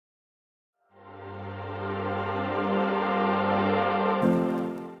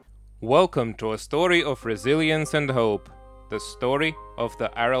Welcome to a story of resilience and hope, the story of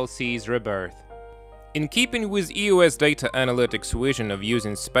the Aral Sea's rebirth. In keeping with EOS data analytics vision of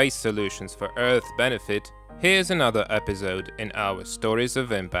using space solutions for Earth benefit, here's another episode in our Stories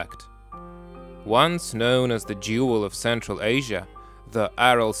of Impact. Once known as the jewel of Central Asia, the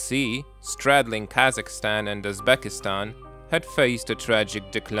Aral Sea, straddling Kazakhstan and Uzbekistan, had faced a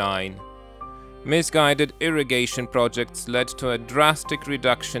tragic decline. Misguided irrigation projects led to a drastic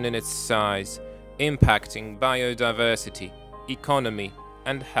reduction in its size, impacting biodiversity, economy,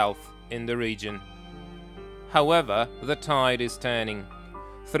 and health in the region. However, the tide is turning.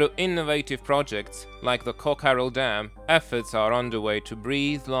 Through innovative projects like the Aral Dam, efforts are underway to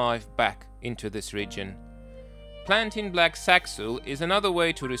breathe life back into this region. Planting black saxaul is another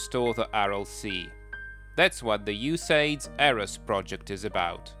way to restore the Aral Sea. That's what the USAID's Rebirth project is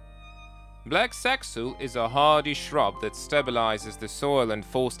about. Black saxaul is a hardy shrub that stabilizes the soil and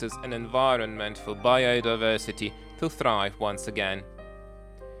fosters an environment for biodiversity to thrive once again.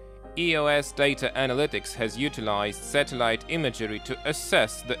 EOS data analytics has utilized satellite imagery to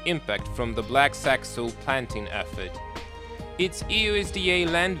assess the impact from the black saxaul planting effort. Its EOSDA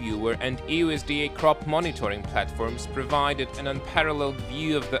land viewer and EOSDA crop monitoring platforms provided an unparalleled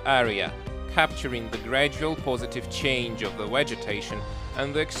view of the area, capturing the gradual positive change of the vegetation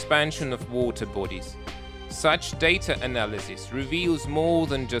and the expansion of water bodies. Such data analysis reveals more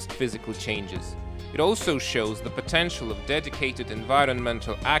than just physical changes. It also shows the potential of dedicated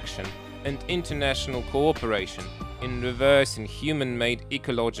environmental action and international cooperation in reversing human-made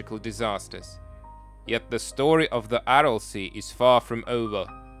ecological disasters. Yet the story of the Aral Sea is far from over.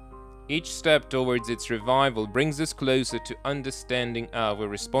 Each step towards its revival brings us closer to understanding our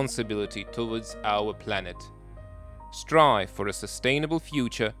responsibility towards our planet. Strive for a sustainable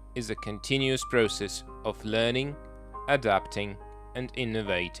future is a continuous process of learning, adapting, and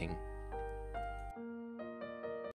innovating.